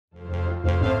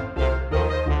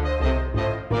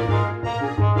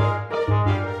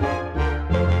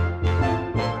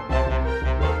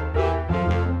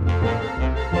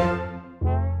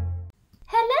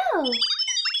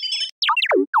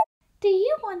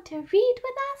want to read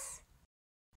with us?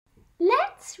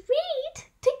 Let's read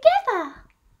together.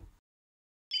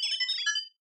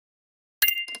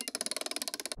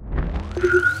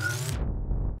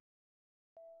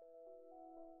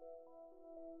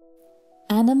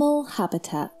 Animal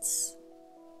habitats.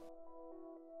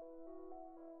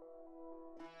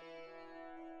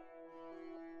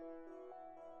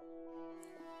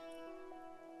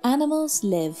 Animals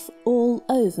live all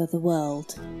over the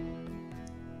world.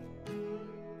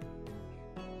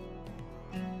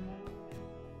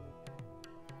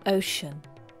 Ocean,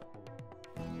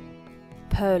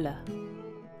 polar,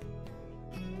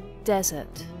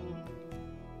 desert,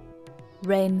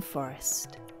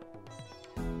 rainforest.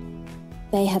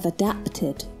 They have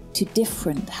adapted to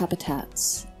different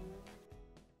habitats.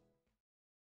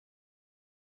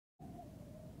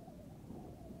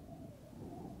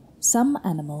 Some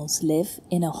animals live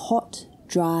in a hot,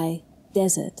 dry,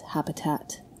 desert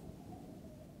habitat.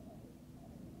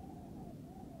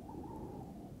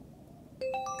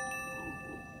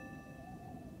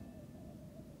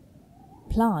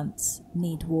 Plants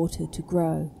need water to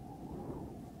grow.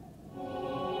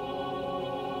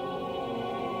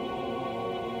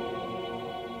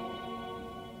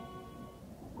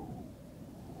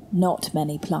 Not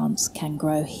many plants can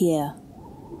grow here.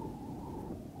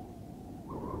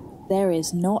 There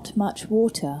is not much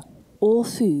water or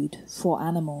food for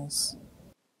animals.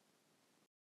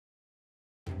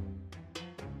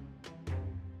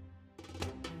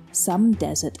 Some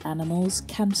desert animals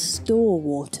can store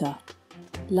water,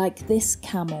 like this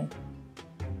camel.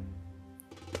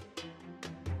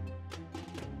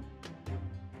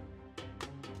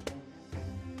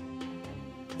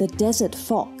 The desert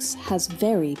fox has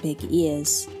very big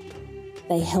ears.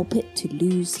 They help it to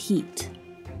lose heat.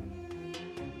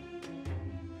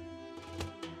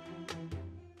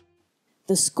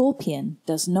 The scorpion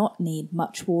does not need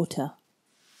much water.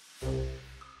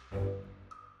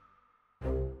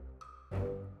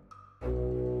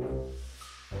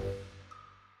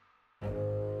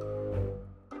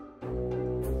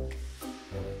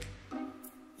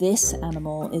 This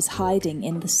animal is hiding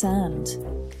in the sand.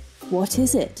 What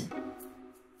is it?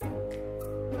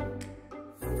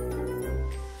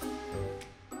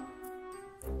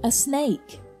 A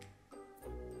snake.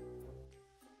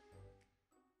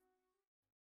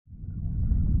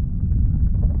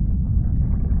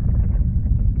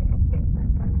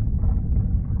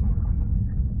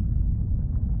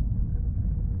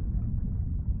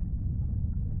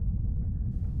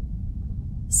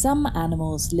 Some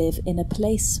animals live in a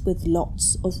place with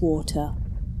lots of water.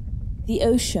 The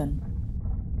ocean.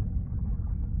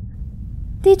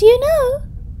 Did you know?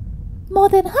 More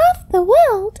than half the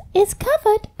world is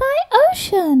covered by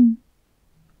ocean.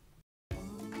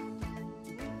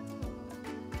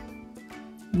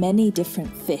 Many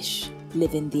different fish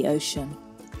live in the ocean.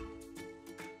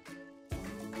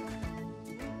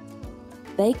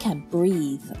 They can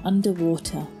breathe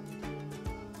underwater.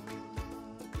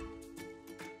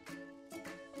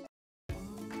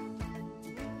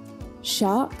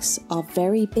 Sharks are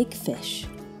very big fish.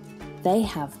 They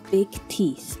have big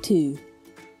teeth too.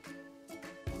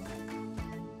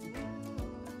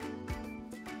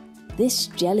 This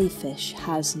jellyfish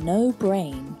has no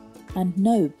brain and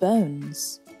no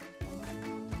bones.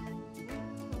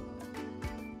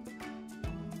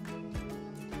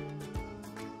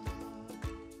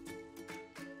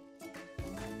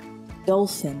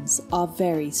 Dolphins are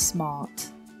very smart.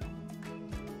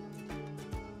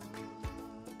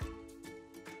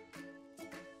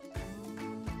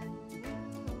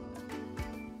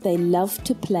 They love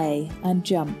to play and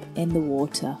jump in the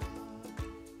water.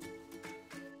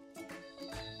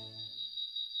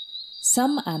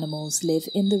 Some animals live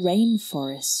in the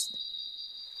rainforest.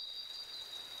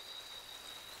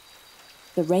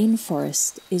 The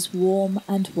rainforest is warm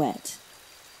and wet.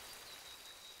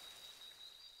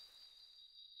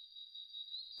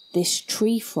 This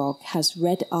tree frog has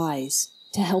red eyes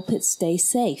to help it stay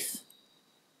safe.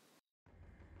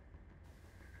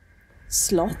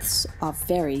 Sloths are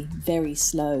very, very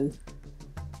slow.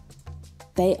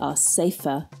 They are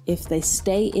safer if they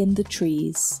stay in the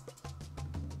trees.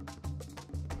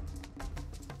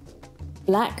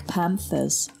 Black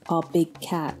panthers are big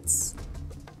cats.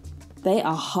 They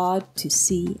are hard to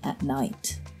see at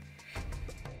night.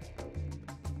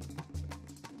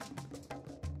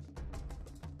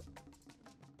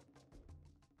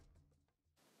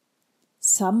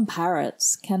 Some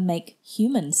parrots can make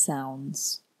human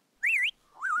sounds.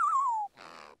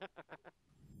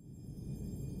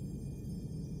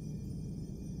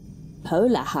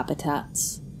 Polar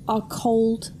habitats are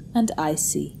cold and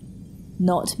icy.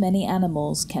 Not many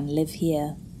animals can live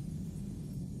here.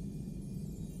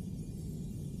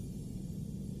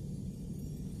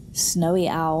 Snowy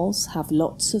owls have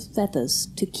lots of feathers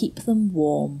to keep them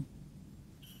warm.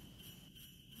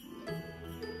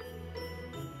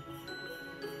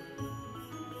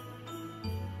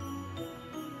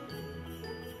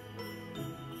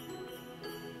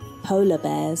 Polar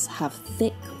bears have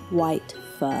thick white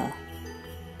fur.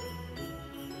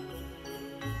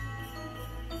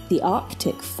 The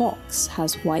Arctic fox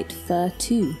has white fur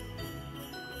too.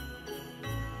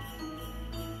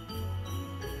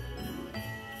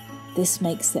 This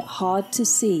makes it hard to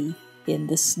see in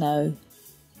the snow.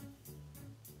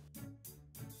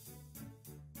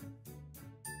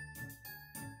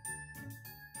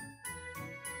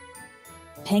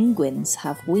 Penguins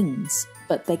have wings,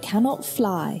 but they cannot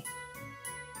fly.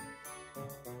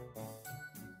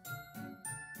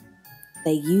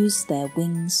 They use their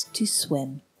wings to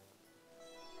swim.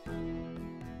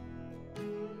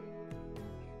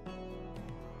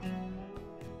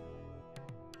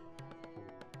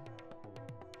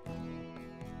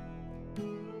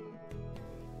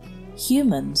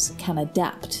 Humans can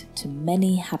adapt to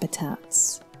many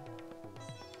habitats.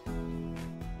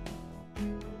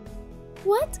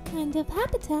 What kind of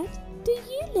habitat do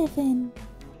you live in?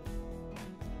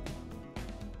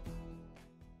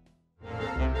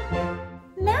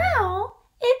 Now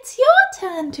it's your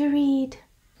turn to read.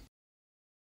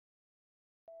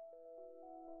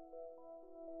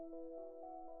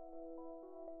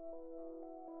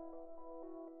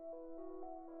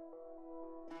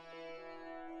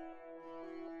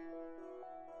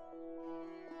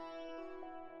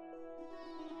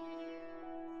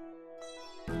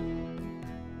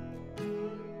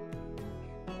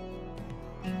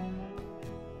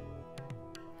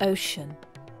 Ocean,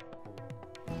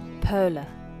 polar,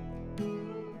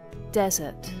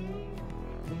 desert,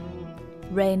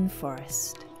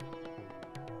 rainforest.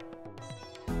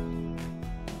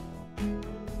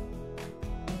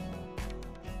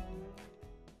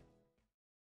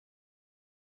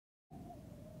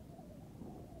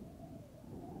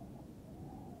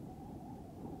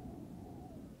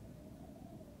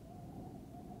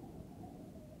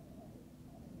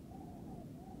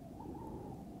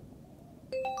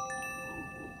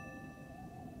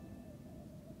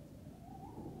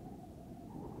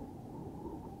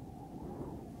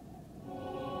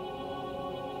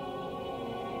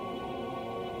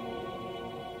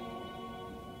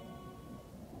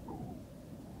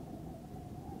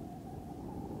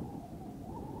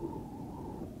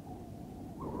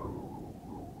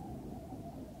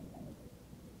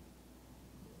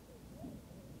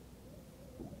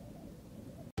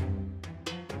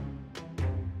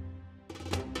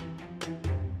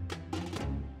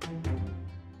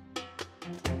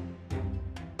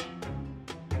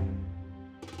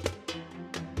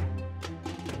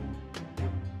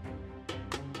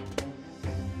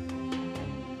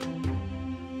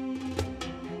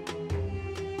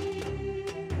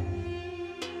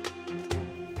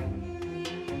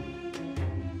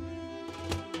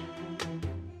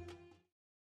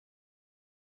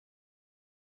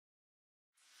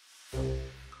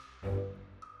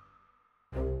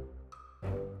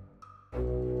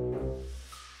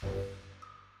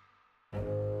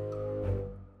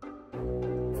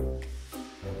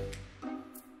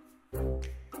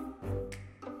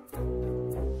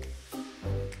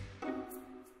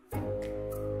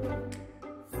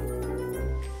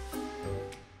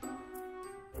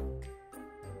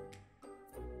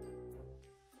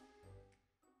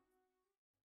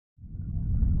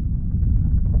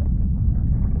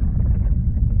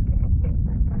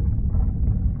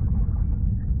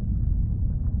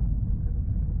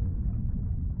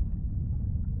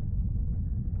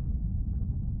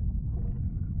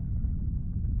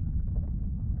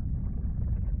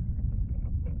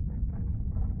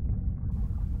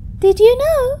 Did you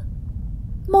know?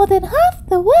 More than half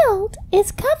the world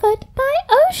is covered by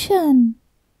ocean.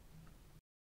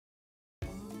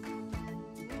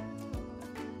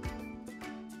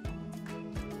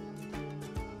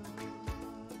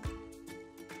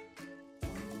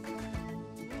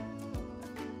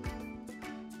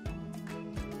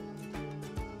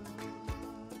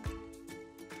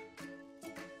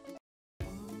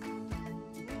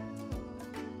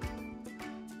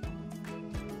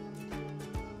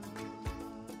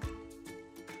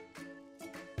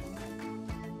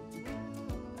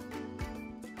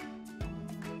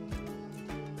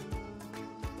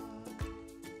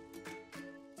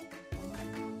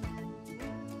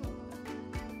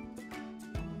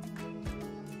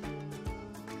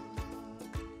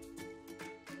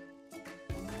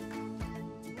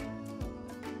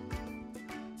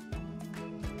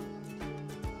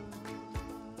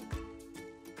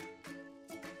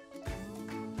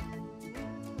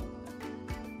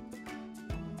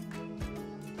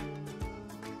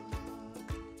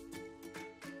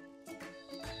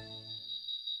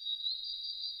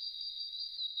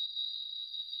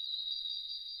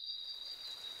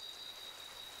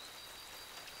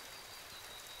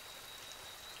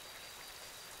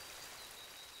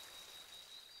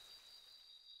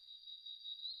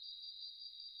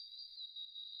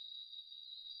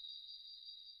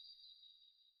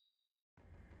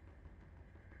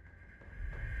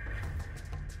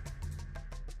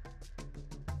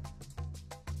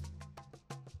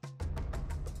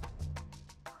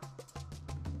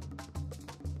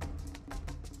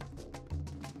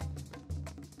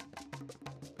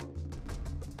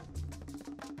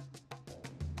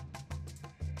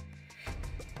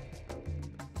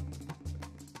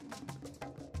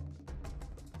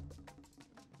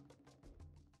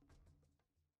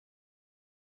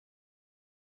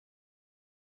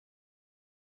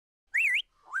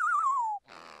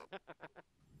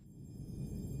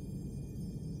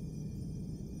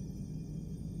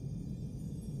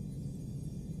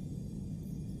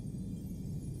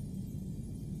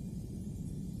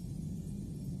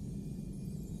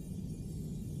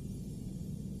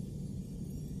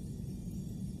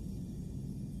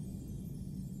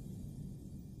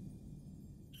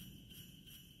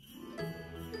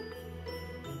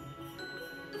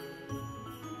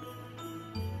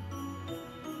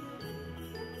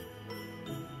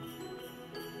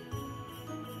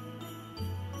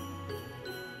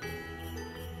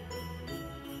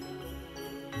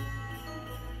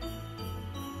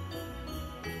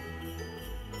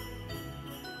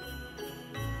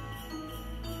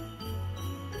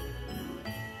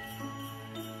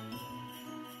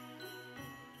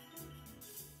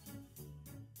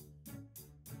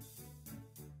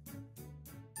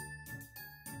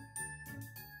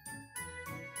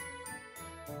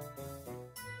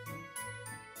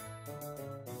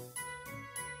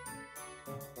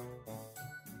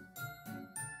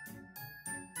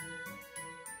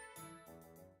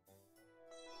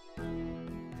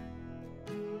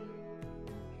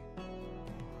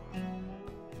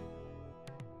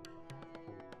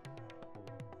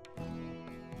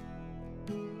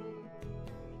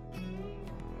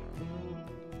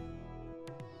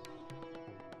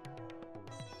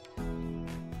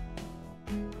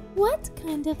 What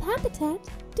kind of habitat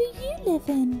do you live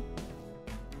in?